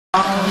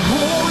Our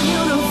whole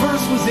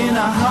universe was in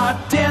a hot,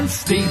 dense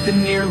state that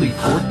nearly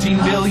 14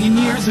 billion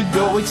years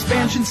ago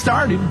expansion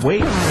started.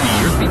 Wait, the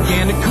earth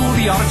began to cool,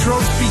 the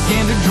autotrophs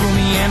began to drool,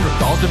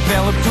 Neanderthals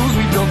developed tools,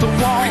 we built a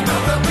wall. We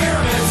built the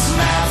pyramids,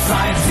 math,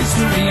 science,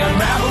 history,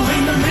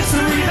 unraveling the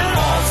mystery that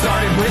all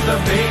started with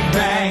a big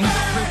bang.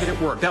 Did it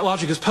work? That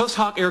logic is post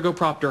hoc ergo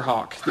propter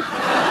hoc.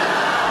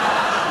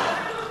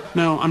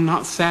 No, I'm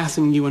not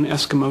sassing you in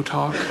Eskimo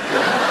talk.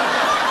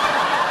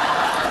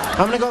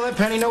 I'm gonna go let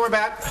Penny know we're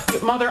back.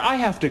 Mother, I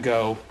have to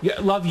go. Yeah,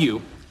 love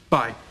you.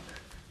 Bye.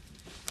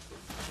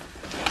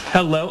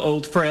 Hello,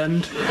 old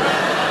friend.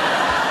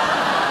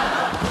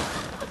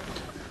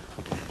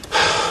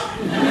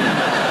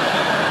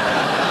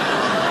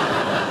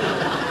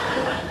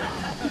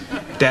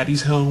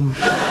 Daddy's home.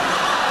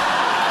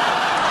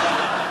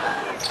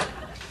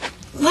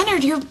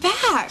 Leonard, you're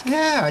back.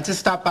 Yeah, I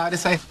just stopped by to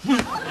say...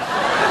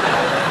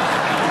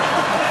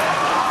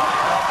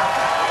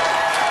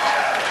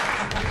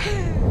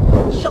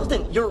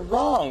 Sheldon, you're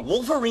wrong.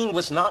 Wolverine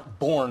was not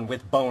born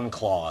with bone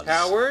claws.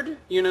 Howard,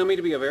 you know me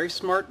to be a very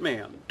smart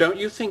man. Don't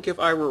you think if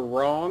I were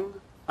wrong,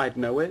 I'd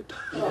know it?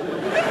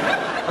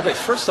 Okay,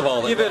 first of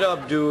all... Give it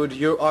up, dude.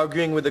 You're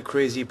arguing with a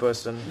crazy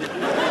person.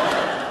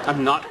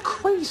 I'm not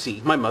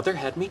crazy. My mother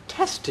had me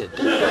tested.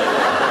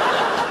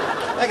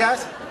 Hey,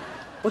 guys.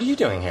 What are you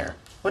doing here?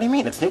 What do you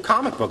mean? It's new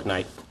comic book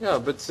night. Yeah,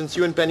 but since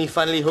you and Penny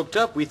finally hooked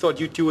up, we thought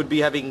you two would be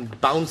having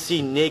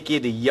bouncy,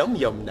 naked,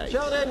 yum-yum night.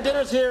 Sheldon,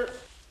 dinner's here.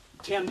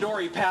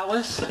 Tandoori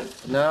Palace?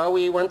 No,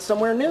 we went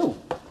somewhere new.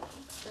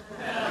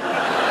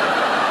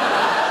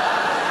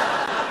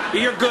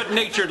 You're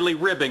good-naturedly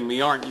ribbing me,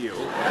 aren't you?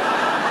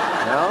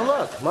 Now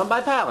look,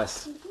 Mumbai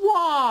Palace.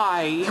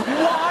 Why?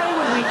 Why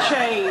would we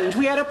change?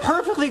 We had a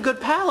perfectly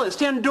good palace.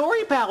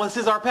 Tandoori Palace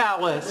is our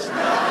palace.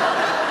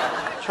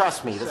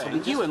 Trust me, this will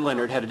be... You and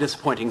Leonard had a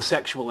disappointing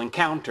sexual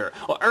encounter.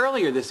 Well,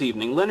 earlier this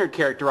evening, Leonard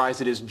characterized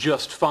it as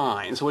just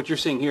fine. So what you're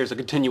seeing here is a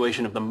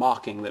continuation of the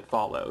mocking that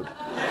followed.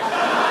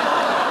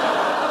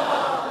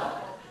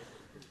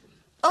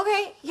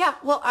 Okay, yeah,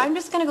 well, I'm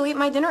just gonna go eat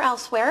my dinner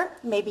elsewhere.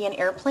 Maybe an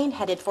airplane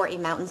headed for a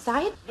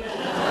mountainside.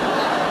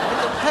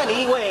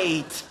 Penny,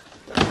 wait.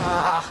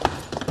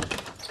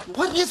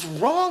 What is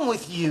wrong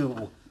with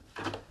you?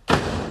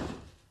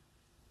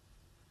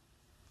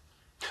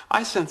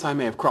 I sense I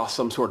may have crossed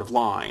some sort of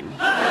line.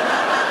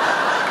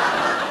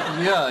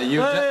 Yeah,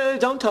 you...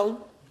 Don't tell him.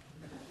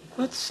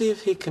 Let's see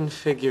if he can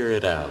figure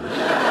it out.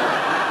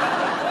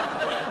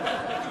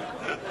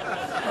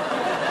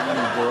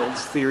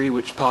 World's theory,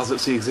 which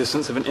posits the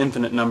existence of an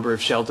infinite number of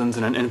Sheldons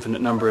and an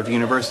infinite number of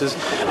universes.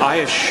 I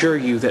assure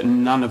you that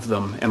none of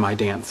them am I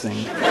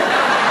dancing.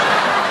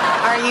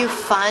 Are you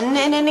fun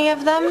in any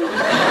of them?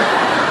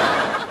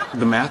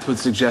 The math would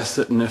suggest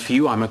that in a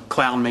few, I'm a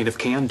clown made of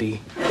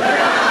candy.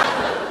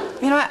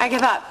 You know what? I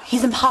give up.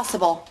 He's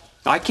impossible.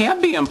 I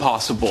can't be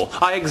impossible.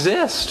 I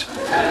exist.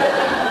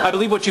 I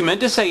believe what you meant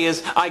to say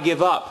is, I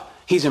give up.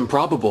 He's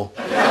improbable.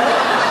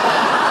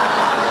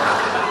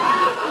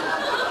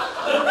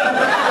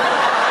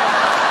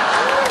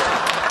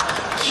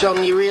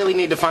 Sheldon, you really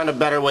need to find a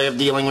better way of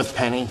dealing with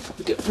Penny.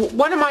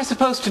 What am I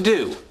supposed to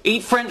do?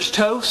 Eat French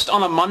toast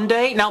on a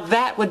Monday? Now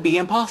that would be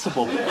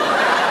impossible.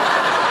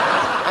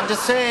 I'm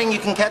just saying you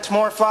can catch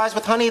more flies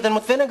with honey than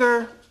with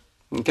vinegar.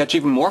 You can catch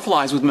even more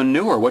flies with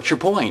manure. What's your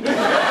point?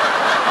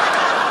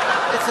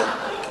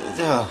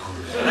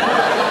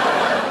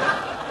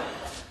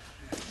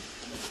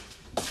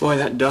 Boy,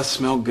 that does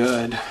smell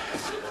good.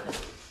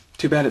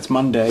 Too bad it's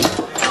Monday.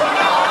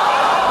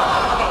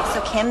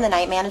 Kim, the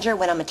night manager,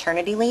 went on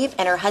maternity leave,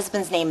 and her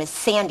husband's name is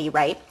Sandy,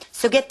 right?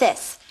 So get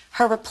this.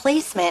 Her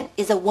replacement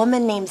is a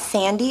woman named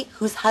Sandy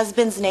whose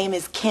husband's name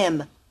is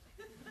Kim.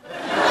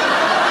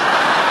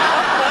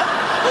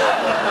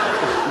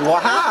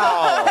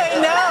 Wow. I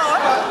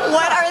know.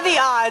 What are the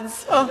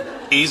odds? Oh.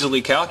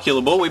 Easily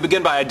calculable. We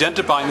begin by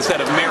identifying the set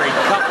of married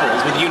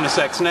couples with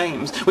unisex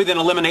names. We then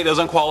eliminate those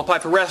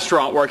unqualified for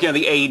restaurant work, you know,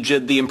 the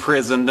aged, the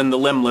imprisoned, and the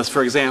limbless,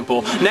 for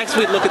example. Next,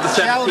 we'd look at the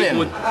set of people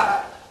with...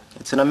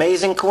 It's an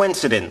amazing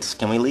coincidence.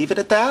 Can we leave it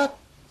at that?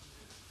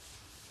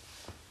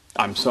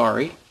 I'm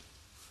sorry.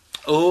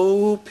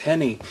 Oh,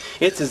 Penny.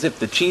 It's as if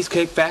the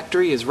Cheesecake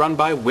Factory is run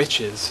by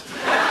witches.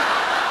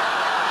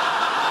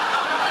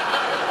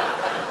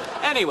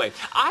 Anyway,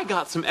 I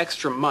got some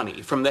extra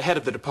money from the head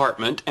of the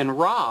department, and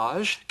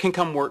Raj can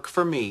come work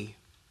for me.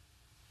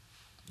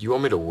 You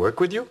want me to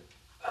work with you?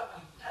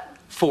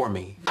 For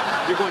me.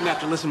 You're going to have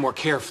to listen more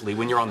carefully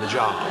when you're on the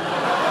job.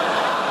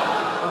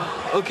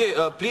 Okay,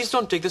 please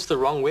don't take this the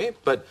wrong way,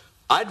 but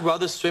I'd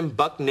rather swim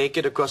buck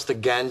naked across the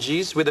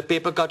Ganges with a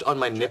paper cut on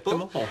my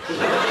nipple.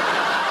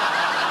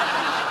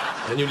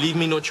 And you leave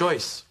me no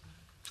choice.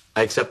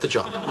 I accept the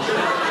job.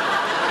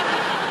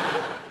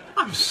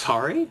 I'm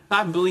sorry.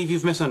 I believe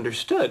you've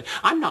misunderstood.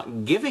 I'm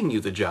not giving you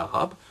the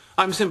job.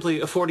 I'm simply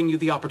affording you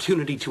the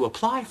opportunity to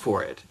apply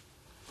for it.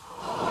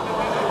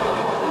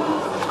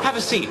 Have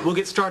a seat. We'll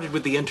get started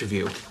with the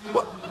interview.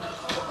 What?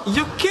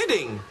 You're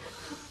kidding!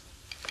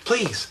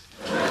 Please.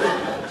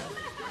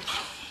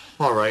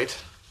 All right.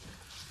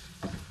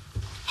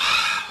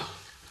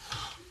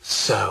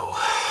 So,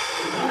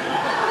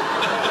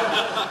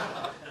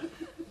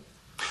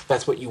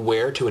 that's what you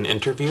wear to an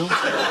interview?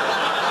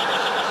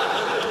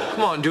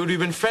 Come on, dude, we've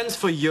been friends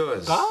for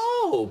years.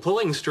 Oh,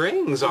 pulling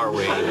strings, are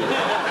we?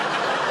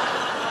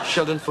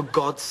 Sheldon, for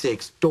God's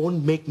sakes,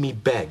 don't make me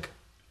beg.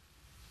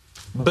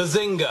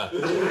 Bazinga!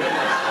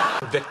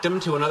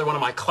 Victim to another one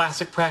of my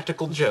classic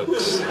practical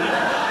jokes.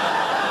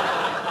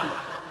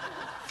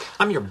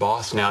 I'm your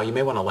boss now. You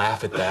may want to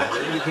laugh at that.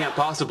 You can't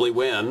possibly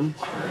win.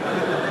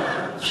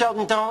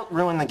 Sheldon, don't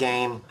ruin the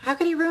game. How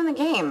could he ruin the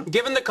game?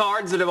 Given the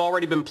cards that have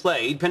already been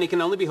played, Penny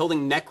can only be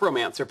holding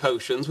necromancer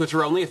potions, which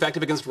are only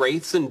effective against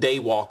wraiths and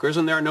daywalkers,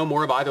 and there are no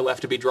more of either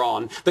left to be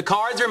drawn. The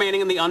cards remaining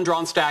in the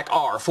undrawn stack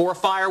are 4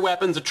 fire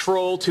weapons, a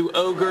troll, 2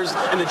 ogres,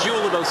 and the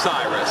Jewel of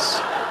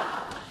Osiris.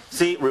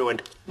 See,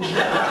 ruined.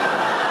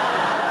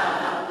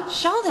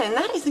 Sheldon,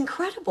 that is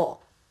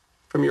incredible.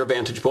 From your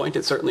vantage point,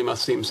 it certainly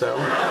must seem so.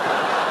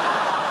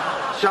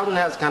 Sheldon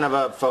has kind of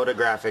a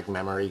photographic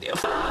memory.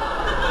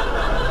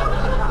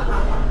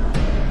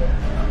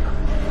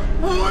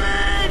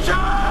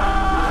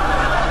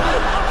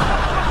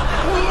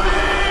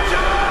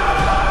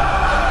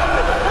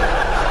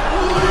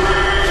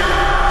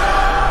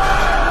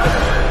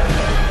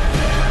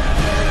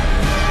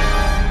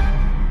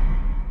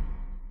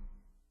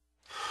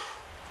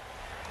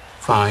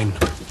 Fine.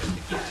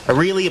 I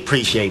really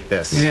appreciate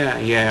this.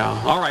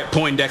 Yeah. All right,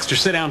 Poindexter,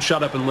 sit down,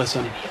 shut up, and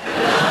listen.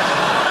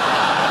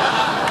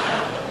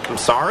 I'm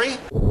sorry?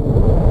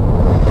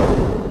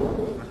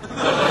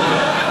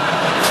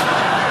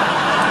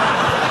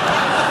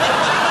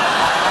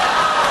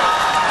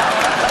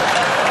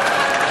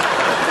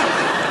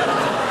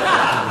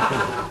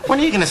 When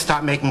are you going to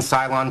stop making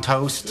Cylon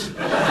toast?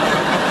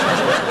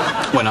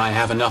 When I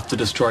have enough to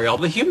destroy all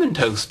the human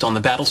toast on the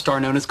battlestar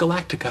known as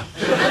Galactica.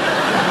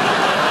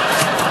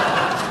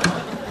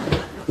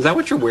 Is that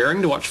what you're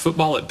wearing to watch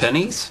football at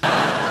Penny's?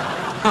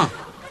 Huh.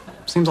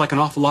 Seems like an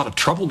awful lot of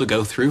trouble to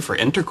go through for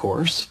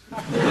intercourse.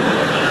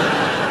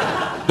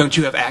 Don't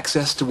you have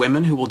access to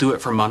women who will do it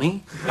for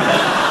money?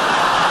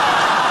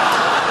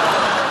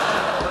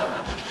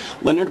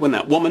 Leonard, when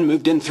that woman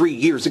moved in 3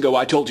 years ago,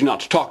 I told you not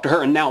to talk to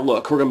her, and now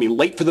look, we're going to be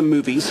late for the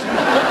movies. You're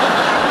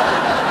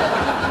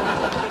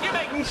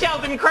making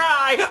Sheldon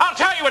cry! I'll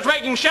tell you what's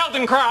making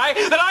Sheldon cry!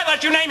 That I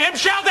let you name him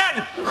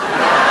Sheldon!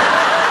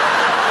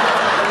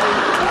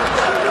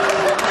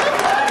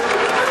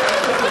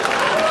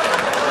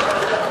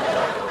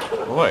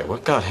 Boy,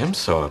 what got him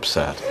so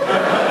upset?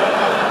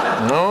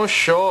 No,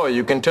 sure,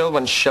 you can tell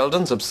when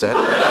Sheldon's upset.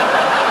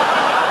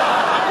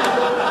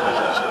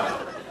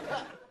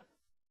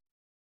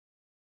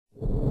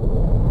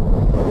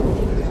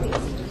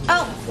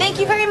 Oh, thank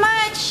you very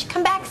much.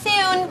 Come back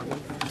soon.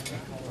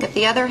 Get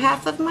the other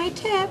half of my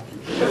tip.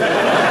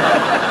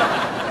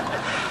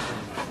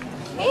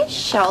 Hey,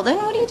 Sheldon,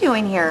 what are you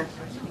doing here?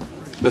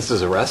 This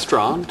is a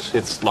restaurant.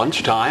 It's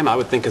lunchtime. I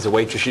would think as a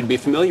waitress you'd be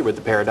familiar with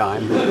the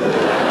paradigm.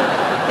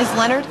 Is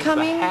Leonard Where's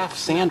coming? the half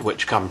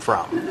sandwich come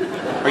from?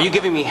 Are you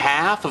giving me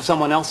half of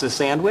someone else's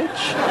sandwich?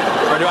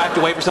 Or do I have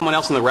to wait for someone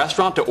else in the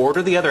restaurant to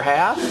order the other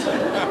half?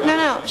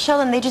 No,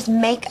 Sheldon, they just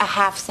make a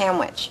half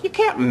sandwich. You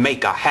can't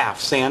make a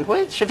half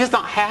sandwich. If it's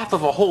not half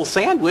of a whole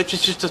sandwich,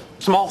 it's just a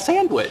small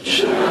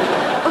sandwich.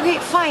 Okay,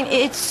 fine.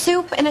 It's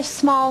soup and a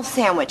small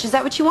sandwich. Is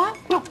that what you want?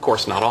 No, of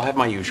course not. I'll have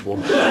my usual.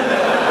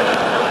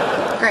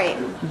 Great.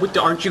 But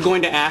aren't you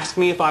going to ask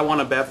me if I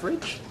want a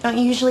beverage? Don't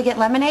you usually get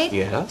lemonade?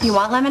 Yes. You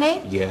want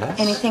lemonade? Yes.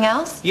 Anything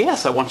else?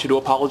 Yes, I want you to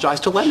apologize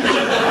to Leonard.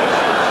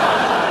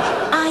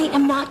 I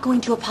am not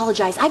going to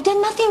apologize. I've done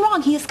nothing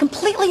wrong. He is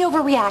completely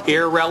overreacting.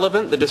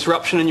 Irrelevant. The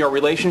disruption in your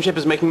relationship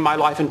is making my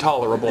life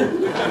intolerable.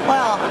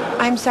 Well,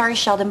 I'm sorry,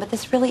 Sheldon, but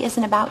this really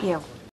isn't about you.